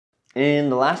In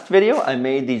the last video, I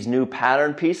made these new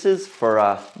pattern pieces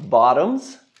for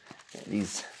bottoms.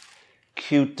 These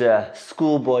cute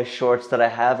schoolboy shorts that I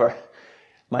have are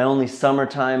my only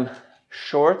summertime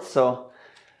shorts. So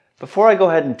before I go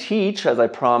ahead and teach, as I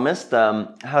promised,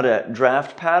 how to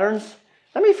draft patterns,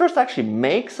 let me first actually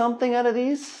make something out of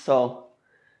these. So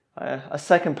a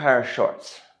second pair of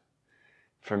shorts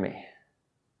for me.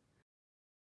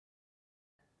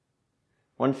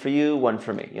 One for you, one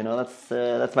for me. You know,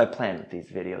 that's my plan with these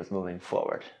videos moving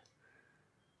forward.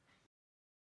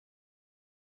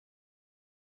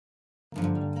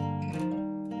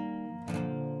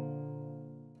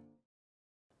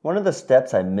 One of the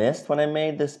steps I missed when I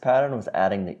made this pattern was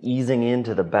adding the easing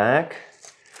into the back.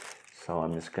 So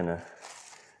I'm just gonna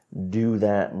do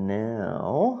that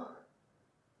now.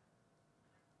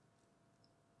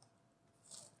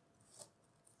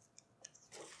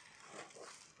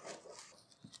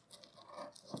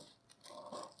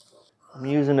 I'm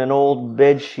using an old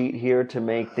bed sheet here to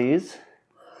make these.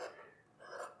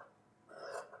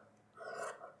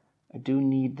 I do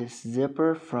need this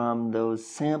zipper from those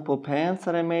sample pants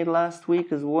that I made last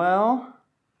week as well.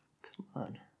 Come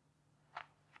on.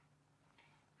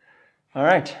 All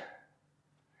right,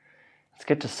 let's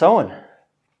get to sewing.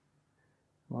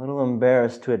 I'm a little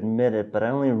embarrassed to admit it, but I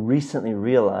only recently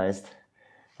realized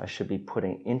I should be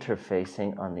putting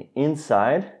interfacing on the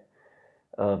inside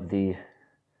of the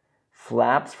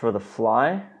flaps for the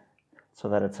fly so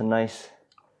that it's a nice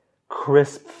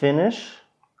crisp finish.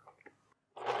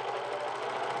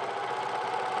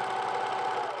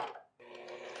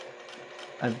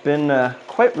 I've been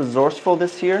quite resourceful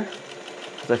this year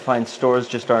because I find stores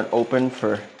just aren't open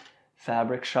for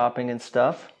fabric shopping and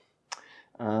stuff.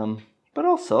 But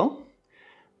also,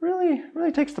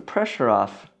 really takes the pressure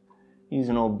off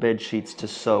using old bed sheets to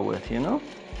sew with, you know?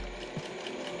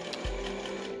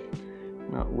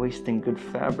 Not wasting good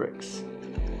fabrics.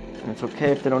 And it's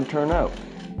okay if they don't turn out.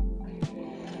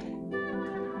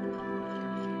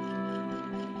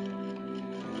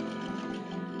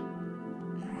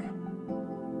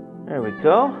 There we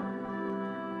go.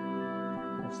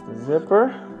 That's the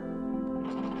zipper.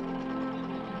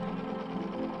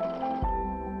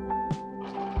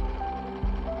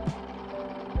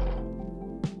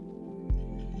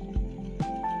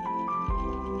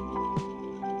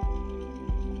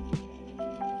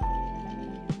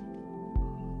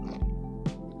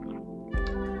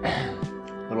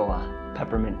 Little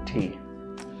peppermint tea.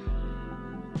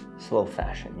 Slow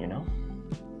fashion, you know?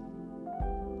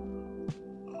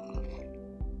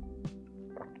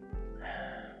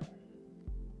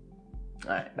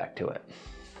 All right, back to it.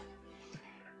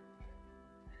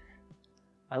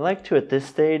 I like to, at this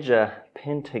stage,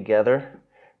 pin together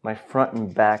my front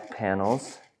and back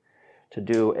panels to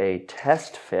do a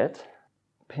test fit.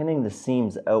 Pinning the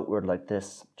seams outward like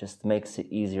this just makes it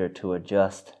easier to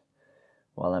adjust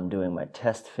while I'm doing my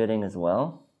test fitting as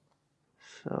well.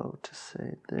 So to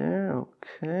say there,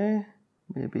 okay,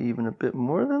 maybe even a bit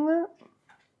more than that.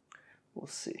 We'll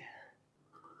see.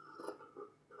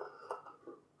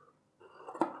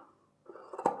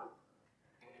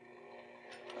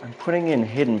 I'm putting in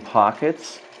hidden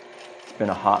pockets. It's been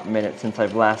a hot minute since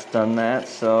I've last done that,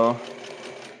 so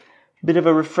a bit of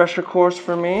a refresher course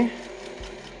for me.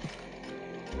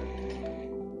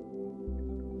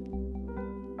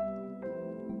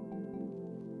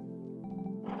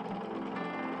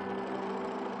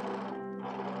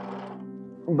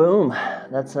 Boom,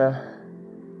 that's a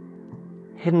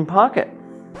hidden pocket.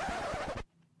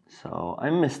 So I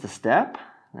missed a step.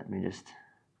 Let me just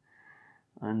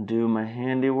undo my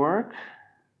handiwork.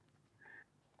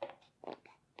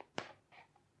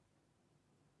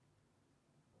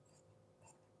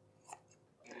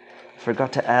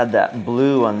 Forgot to add that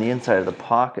blue on the inside of the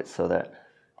pocket so that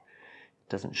it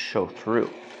doesn't show through.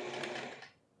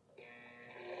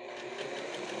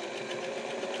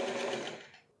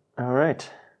 All right,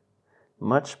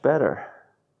 much better.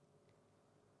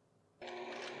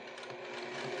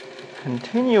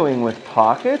 Continuing with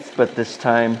pockets, but this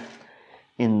time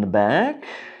in the back.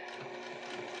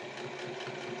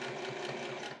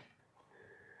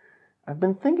 I've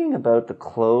been thinking about the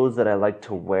clothes that I like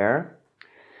to wear,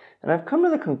 and I've come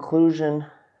to the conclusion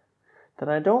that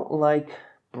I don't like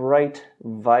bright,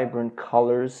 vibrant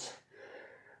colors.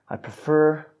 I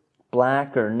prefer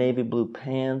black or navy blue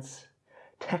pants.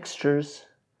 Textures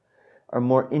are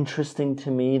more interesting to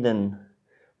me than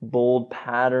bold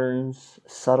patterns,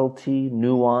 subtlety,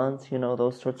 nuance, you know,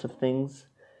 those sorts of things.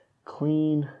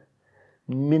 Clean,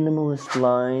 minimalist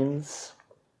lines.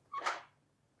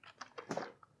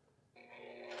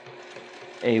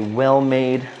 A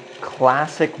well-made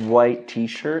classic white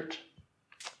t-shirt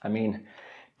I mean,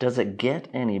 does it get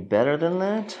any better than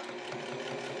that?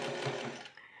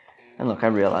 And look, I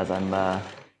realize I'm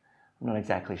not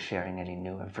exactly sharing any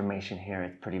new information here.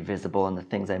 It's pretty visible in the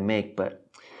things I make, but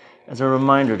as a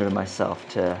reminder to myself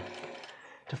to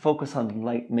focus on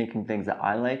making things that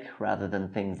I like rather than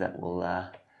things that will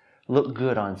look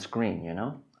good on screen, you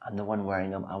know? I'm the one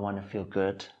wearing them. I want to feel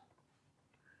good.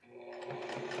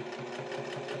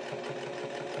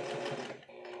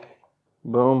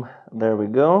 Boom, there we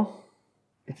go.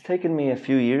 It's taken me a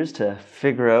few years to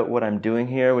figure out what I'm doing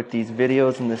here with these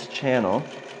videos and this channel.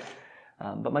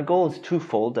 But my goal is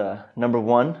twofold. Number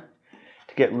one,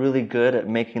 to get really good at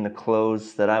making the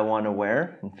clothes that I want to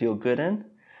wear and feel good in.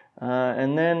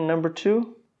 And then number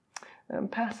two,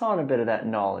 pass on a bit of that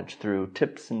knowledge through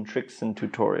tips and tricks and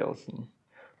tutorials. And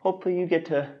hopefully you get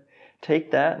to take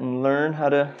that and learn how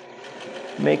to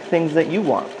make things that you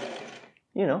want.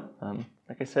 You know,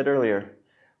 like I said earlier,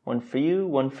 one for you,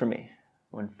 one for me.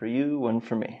 One for you, one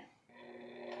for me.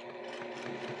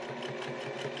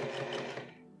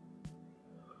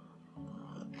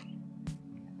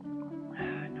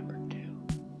 Number two.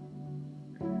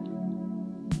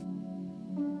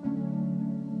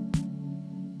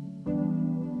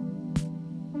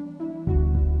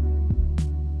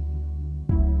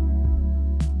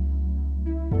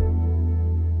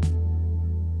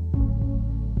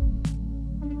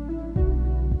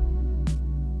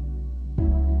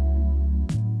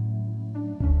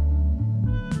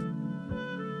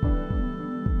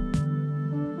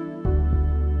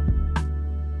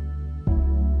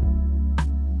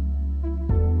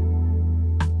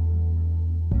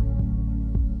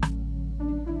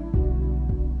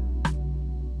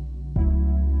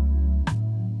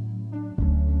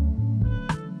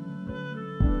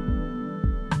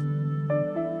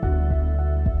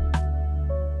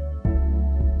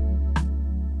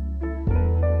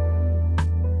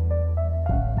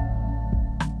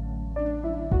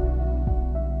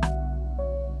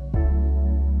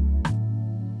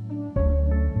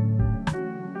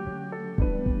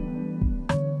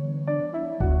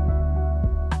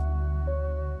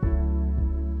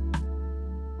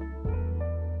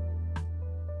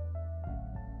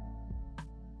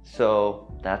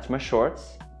 So that's my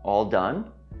shorts, all done.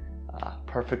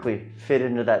 Perfectly fit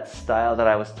into that style that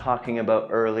I was talking about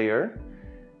earlier.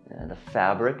 And the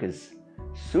fabric is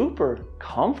super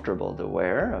comfortable to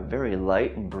wear, very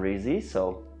light and breezy,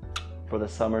 so for the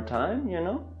summertime, you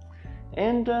know.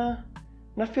 And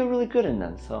I feel really good in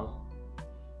them, so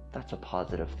that's a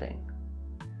positive thing.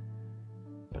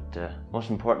 But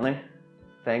most importantly,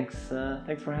 thanks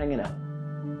for hanging out.